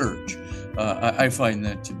through the church. I find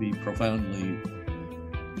that to be profoundly,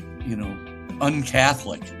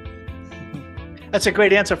 un-Catholic. That's a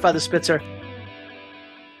great answer, Father Spitzer.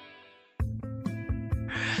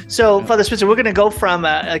 So, Father Spitzer, we're going to go from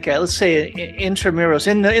let's say intramuros,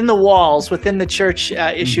 in the walls within the church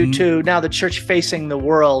issue to now the church facing the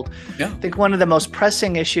world. Yeah. I think one of the most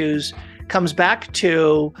pressing issues comes back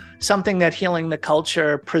to something that Healing the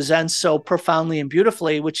Culture presents so profoundly and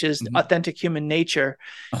beautifully, which is authentic human nature.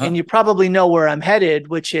 And you probably know where I'm headed,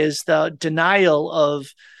 which is the denial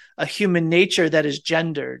of a human nature that is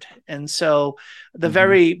gendered. And so the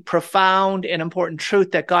very profound and important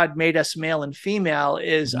truth that God made us male and female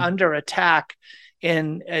is under attack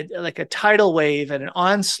in a tidal wave and an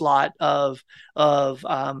onslaught of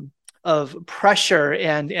pressure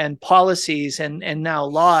and policies and now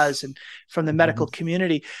laws and from the medical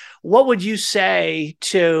community. What would you say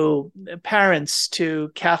to parents,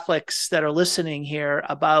 to Catholics that are listening here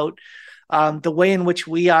about the way in which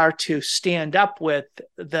we are to stand up with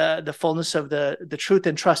the fullness of the truth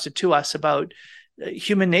entrusted to us about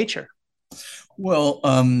human nature? Well,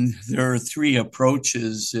 there are three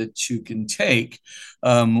approaches that you can take.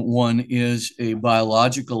 One is a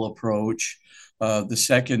biological approach. The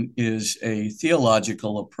second is a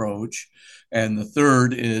theological approach. And the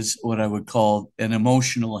third is what I would call an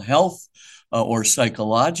emotional health or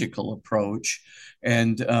psychological approach.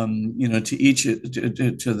 And, to each to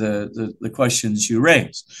the questions you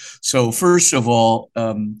raise. So first of all,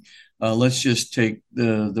 let's just take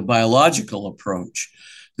the biological approach.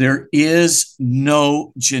 There is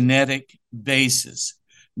no genetic basis,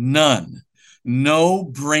 none, no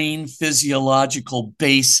brain physiological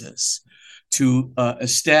basis to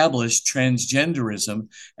establish transgenderism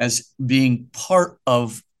as being part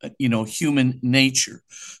of human nature.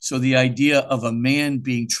 So the idea of a man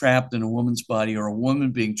being trapped in a woman's body or a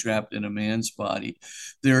woman being trapped in a man's body,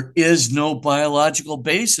 there is no biological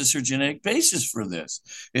basis or genetic basis for this.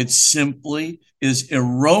 It simply is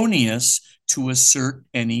erroneous to assert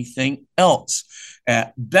anything else.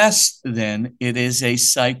 At best, then, it is a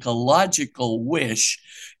psychological wish.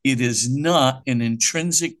 It is not an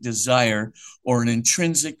intrinsic desire or an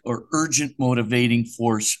intrinsic or urgent motivating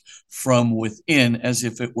force from within, as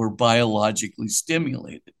if it were biologically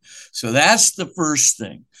stimulated. So that's the first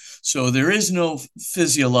thing. So there is no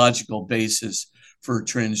physiological basis for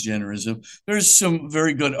transgenderism. There's some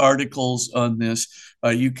very good articles on this.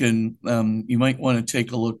 You might want to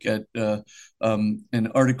take a look at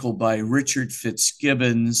an article by Richard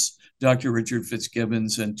Fitzgibbons, Dr. Richard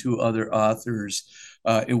Fitzgibbons, and two other authors.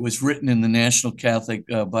 It was written in the National Catholic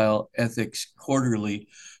Bioethics Quarterly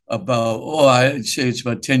about, I'd say it's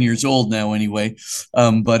about 10 years old now anyway,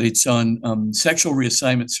 but it's on sexual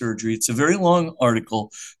reassignment surgery. It's a very long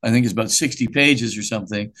article. I think it's about 60 pages or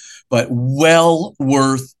something, but well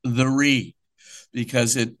worth the read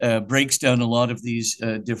because it breaks down a lot of these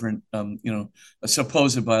different,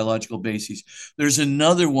 supposed biological bases. There's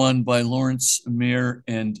another one by Lawrence Mayer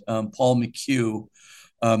and Paul McHugh,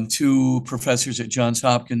 two professors at Johns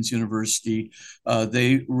Hopkins University.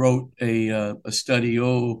 They wrote a study,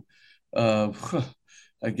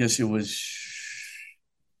 I guess it was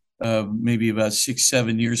maybe about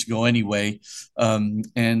 6-7 years ago anyway.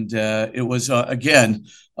 It was, again,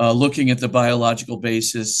 looking at the biological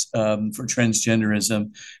basis for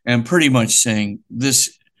transgenderism and pretty much saying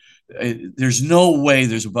this, there's no way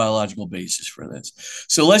there's a biological basis for this.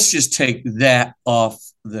 So let's just take that off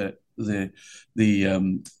the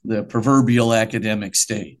proverbial academic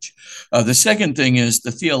stage. The second thing is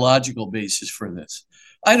the theological basis for this.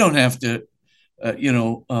 I don't have to,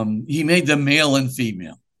 he made them male and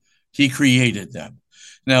female. He created them.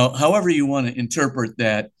 Now, however you want to interpret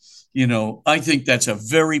that, I think that's a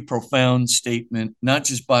very profound statement, not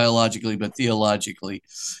just biologically, but theologically.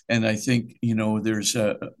 And I think, there's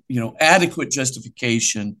adequate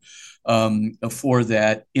justification for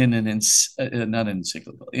that in not an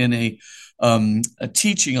encyclical, in a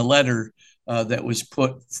teaching, a letter that was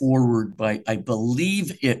put forward by, I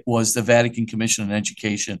believe it was the Vatican Commission on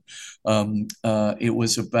Education. It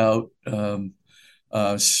was about,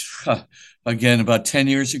 again, about 10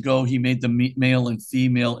 years ago. He made the male and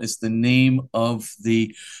female as the name of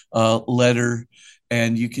the letter.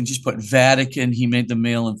 and you can just put Vatican, he made them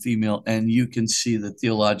male and female, and you can see the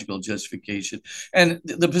theological justification. And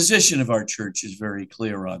the position of our church is very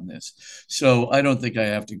clear on this. So I don't think I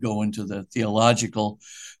have to go into the theological.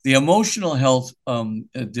 The emotional health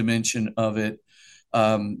dimension of it,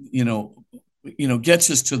 gets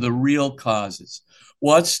us to the real causes.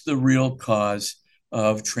 What's the real cause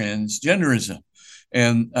of transgenderism?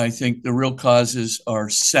 And I think the real causes are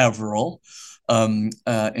several. And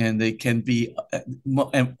they can be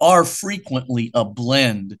and are frequently a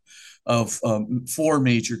blend of four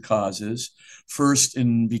major causes. First,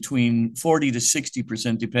 in between 40 to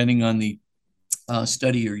 60%, depending on the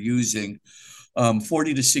study you're using,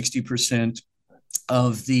 40 to 60%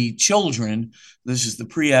 of the children, this is the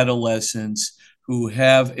pre-adolescents, who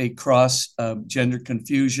have a cross gender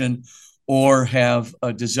confusion or have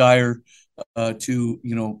a desire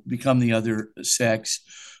to become the other sex.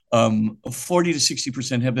 40 to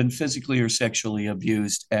 60% have been physically or sexually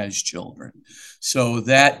abused as children. So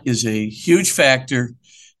that is a huge factor.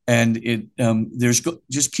 And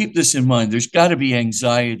just keep this in mind. There's got to be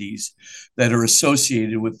anxieties that are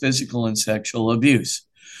associated with physical and sexual abuse.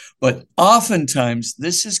 But oftentimes,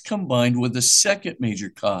 this is combined with a second major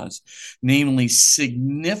cause, namely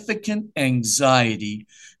significant anxiety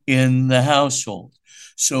in the household.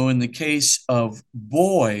 So in the case of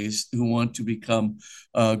boys who want to become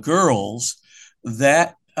girls,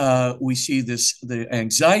 that we see the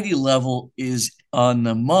anxiety level is on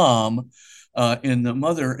the mom, in the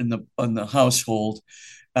mother in the household.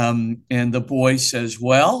 And the boy says,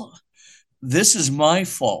 well, this is my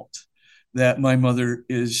fault that my mother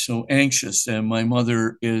is so anxious and my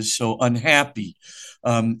mother is so unhappy.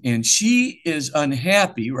 And she is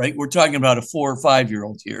unhappy, right? We're talking about a 4 or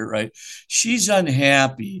 5-year-old here, right? She's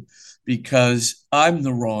unhappy because I'm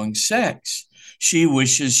the wrong sex. She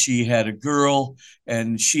wishes she had a girl,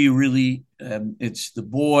 and she really, it's the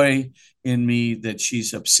boy in me that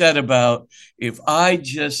she's upset about. If I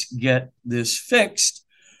just get this fixed,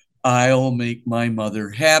 I'll make my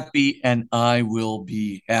mother happy and I will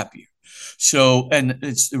be happier. So, and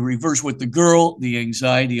it's the reverse with the girl, the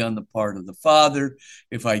anxiety on the part of the father.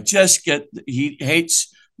 If I just he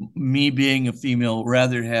hates me being a female,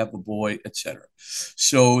 rather have a boy, etc.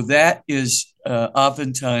 So that is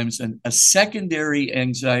oftentimes a secondary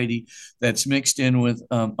anxiety that's mixed in with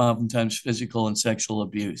oftentimes physical and sexual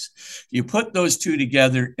abuse. You put those two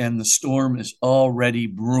together and the storm is already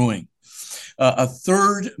brewing. A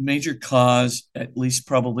third major cause, at least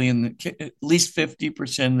probably at least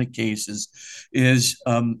 50% of the cases, is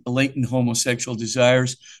latent homosexual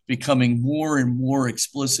desires becoming more and more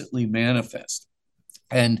explicitly manifest.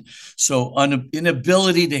 And so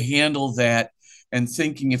inability to handle that and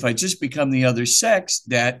thinking if I just become the other sex,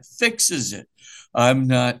 that fixes it. I'm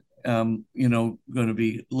not, going to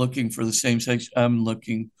be looking for the same sex. I'm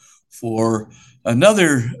looking for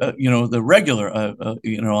another, the regular,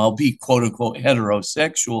 I'll be quote unquote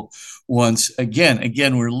heterosexual once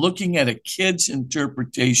again. We're looking at a kid's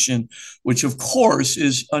interpretation, which of course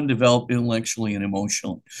is undeveloped intellectually and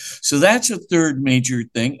emotionally. So that's a third major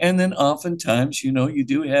thing. And then oftentimes, you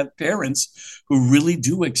do have parents who really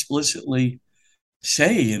do explicitly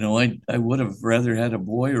say, I would have rather had a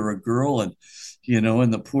boy or a girl, and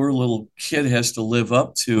the poor little kid has to live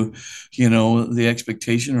up to, the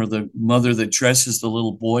expectation, or the mother that dresses the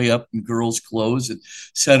little boy up in girl's clothes, et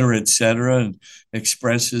cetera, and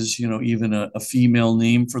expresses, even a female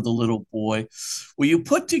name for the little boy. Well, you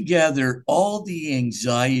put together all the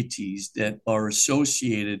anxieties that are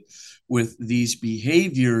associated with these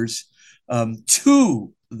behaviors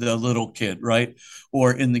to the little kid, right?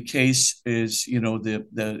 Or in the case is,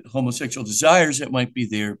 the homosexual desires that might be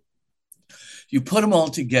there. You put them all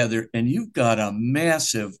together and you've got a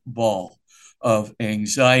massive ball of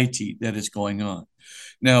anxiety that is going on.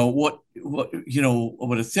 Now, what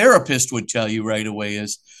a therapist would tell you right away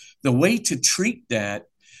is the way to treat that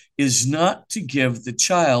is not to give the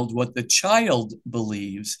child what the child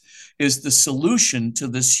believes is the solution to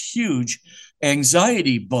this huge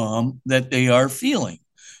anxiety bomb that they are feeling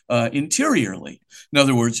interiorly. In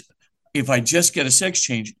other words, if I just get a sex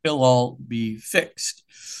change, it'll all be fixed.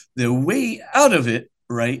 The way out of it,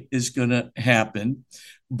 right, is going to happen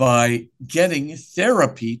by getting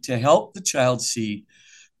therapy to help the child see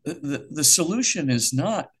the solution is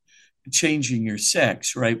not changing your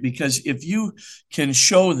sex, right? Because if you can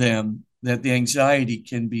show them that the anxiety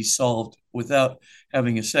can be solved without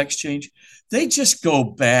having a sex change, they just go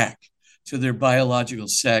back to their biological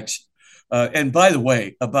sex. And by the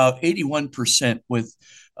way, about 81% with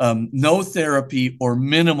no therapy or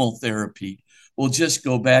minimal therapy will just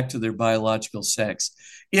go back to their biological sex.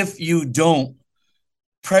 If you don't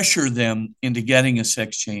pressure them into getting a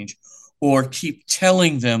sex change or keep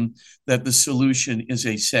telling them that the solution is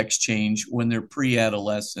a sex change when they're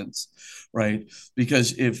pre-adolescents, right?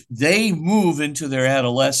 Because if they move into their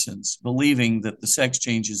adolescence believing that the sex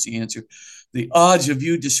change is the answer, the odds of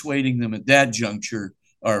you dissuading them at that juncture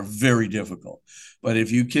are very difficult. But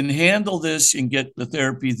if you can handle this and get the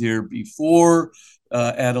therapy there before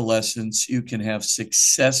adolescence, you can have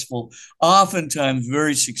successful, oftentimes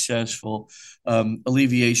very successful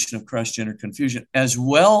alleviation of cross-gender confusion, as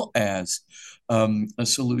well as a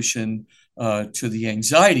solution to the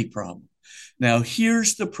anxiety problem. Now,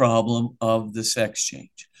 here's the problem of the sex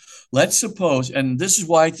change. Let's suppose, and this is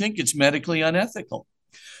why I think it's medically unethical.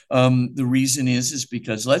 The reason is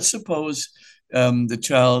because let's suppose the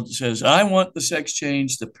child says, I want the sex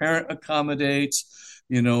change, the parent accommodates,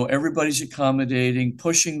 everybody's accommodating,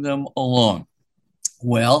 pushing them along.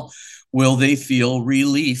 Well, will they feel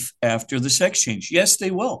relief after the sex change? Yes,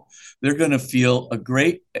 they will. They're going to feel a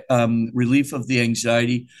great relief of the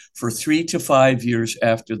anxiety for 3 to 5 years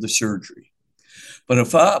after the surgery. But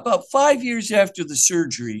about 5 years after the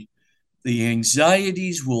surgery, the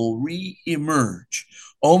anxieties will re-emerge,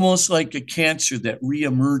 almost like a cancer that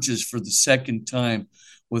re-emerges for the second time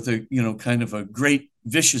with a, kind of a great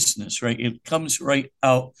viciousness, right? It comes right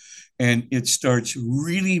out and it starts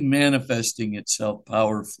really manifesting itself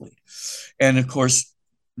powerfully. And of course,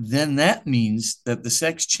 then that means that the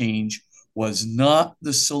sex change was not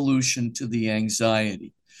the solution to the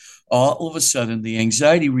anxiety. All of a sudden, the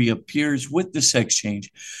anxiety reappears with the sex change,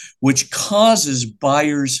 which causes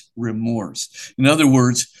buyer's remorse. In other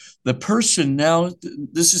words, the person now,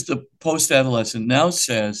 this is the post-adolescent, now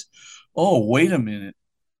says, oh, wait a minute.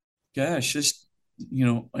 Gosh, I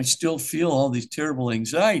still feel all these terrible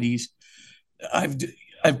anxieties. I've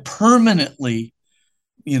permanently,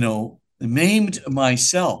 maimed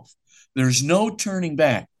myself. There's no turning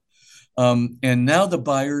back. And now the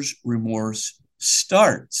buyer's remorse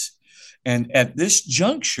starts. And at this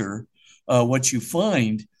juncture, what you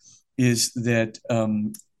find is that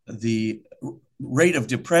the rate of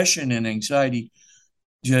depression and anxiety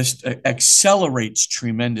just accelerates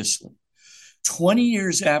tremendously. 20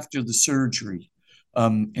 years after the surgery,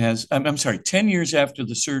 10 years after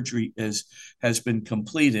the surgery has been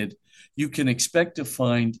completed, you can expect to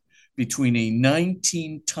find between a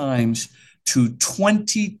 19 times to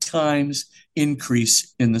 20 times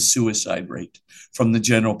increase in the suicide rate from the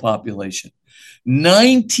general population.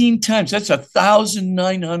 19 times, that's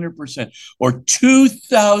 1,900% or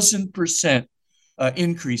 2,000%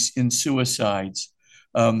 increase in suicides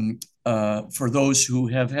for those who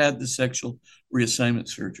have had the sexual reassignment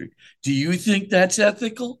surgery. Do you think that's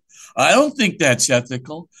ethical? I don't think that's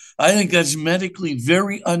ethical. I think that's medically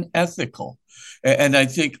very unethical. And I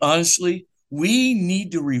think, honestly, we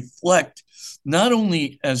need to reflect not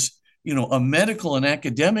only as a medical and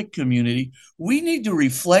academic community, we need to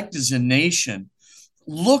reflect as a nation,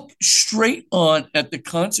 look straight on at the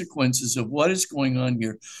consequences of what is going on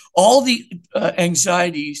here. All the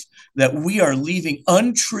anxieties that we are leaving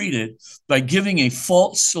untreated by giving a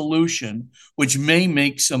false solution, which may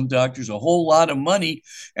make some doctors a whole lot of money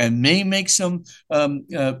and may make some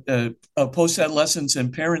post-adolescents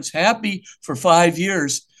and parents happy for 5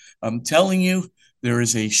 years. I'm telling you, there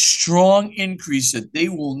is a strong increase that they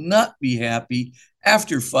will not be happy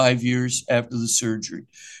after 5 years after the surgery.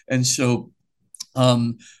 And so,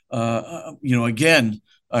 again,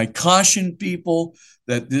 I caution people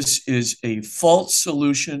that this is a false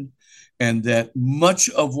solution and that much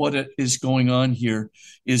of what is going on here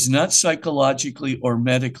is not psychologically or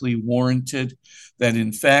medically warranted, that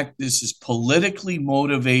in fact, this is politically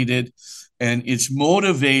motivated, and it's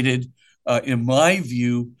motivated, in my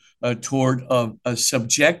view, toward a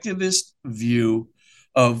subjectivist view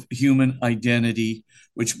of human identity,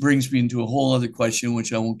 which brings me into a whole other question,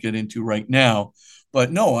 which I won't get into right now.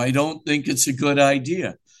 But no, I don't think it's a good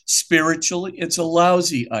idea. Spiritually, it's a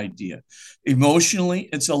lousy idea. Emotionally,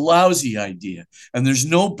 it's a lousy idea. And there's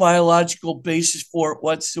no biological basis for it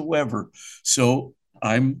whatsoever. So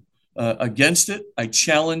I'm against it. I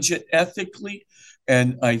challenge it ethically.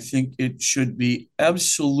 And I think it should be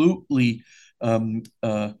absolutely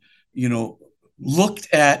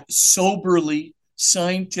looked at soberly,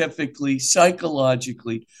 scientifically,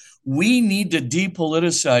 psychologically. We need to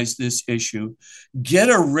depoliticize this issue, get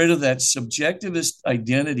rid of that subjectivist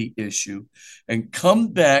identity issue, and come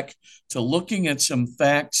back to looking at some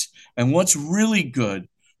facts and what's really good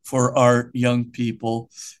for our young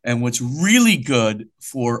people and what's really good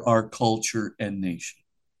for our culture and nation.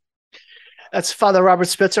 That's Father Robert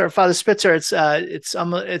Spitzer. Father Spitzer,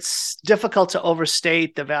 it's difficult to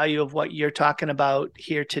overstate the value of what you're talking about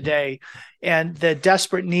here today, and the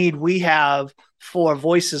desperate need we have for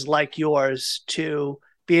voices like yours to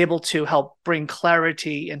be able to help bring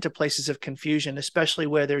clarity into places of confusion, especially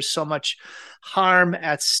where there's so much harm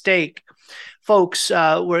at stake. Folks,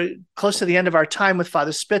 we're close to the end of our time with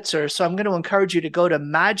Father Spitzer, so I'm going to encourage you to go to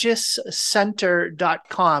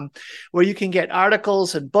magiscenter.com, where you can get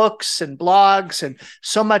articles and books and blogs and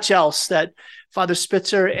so much else that Father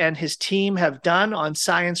Spitzer and his team have done on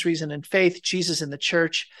science, reason, and faith, Jesus and the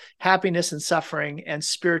church, happiness and suffering, and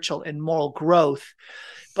spiritual and moral growth.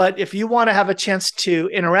 But if you want to have a chance to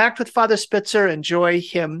interact with Father Spitzer, enjoy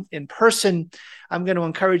him in person, I'm going to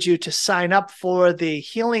encourage you to sign up for the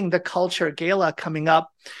Healing the Culture Gala coming up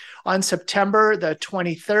on September the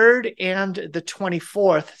 23rd and the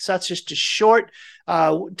 24th. So that's just a short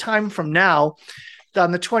time from now.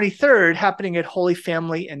 On the 23rd, happening at Holy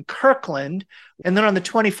Family in Kirkland. And then on the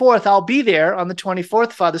 24th, I'll be there on the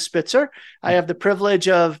 24th, Father Spitzer. I have the privilege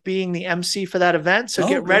of being the MC for that event. So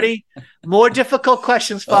get ready. More difficult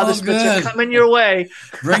questions, Father Spitzer, coming your way.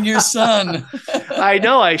 Bring your son. I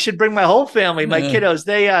know. I should bring my whole family, my kiddos.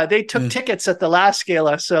 They took tickets at the last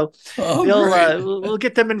gala. So we'll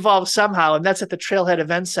get them involved somehow. And that's at the Trailhead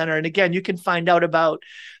Event Center. And again, you can find out about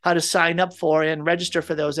how to sign up for and register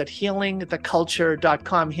for those at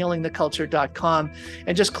healingtheculture.com, healingtheculture.com.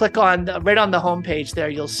 And just click on, right on the homepage there,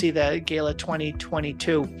 you'll see the Gala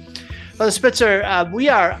 2022. Father Spitzer, we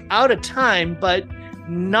are out of time, but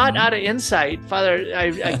not out of insight. Father,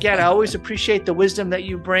 I always appreciate the wisdom that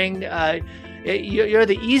you bring. You're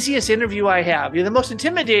the easiest interview I have. You're the most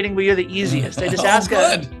intimidating, but you're the easiest. I just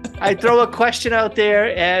I throw a question out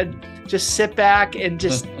there and just sit back and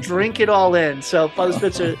just drink it all in. So, Father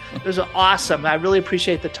Spitzer, this is awesome. I really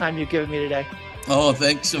appreciate the time you've given me today. Oh,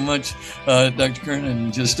 thanks so much, Dr. Kern,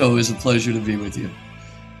 and just always a pleasure to be with you.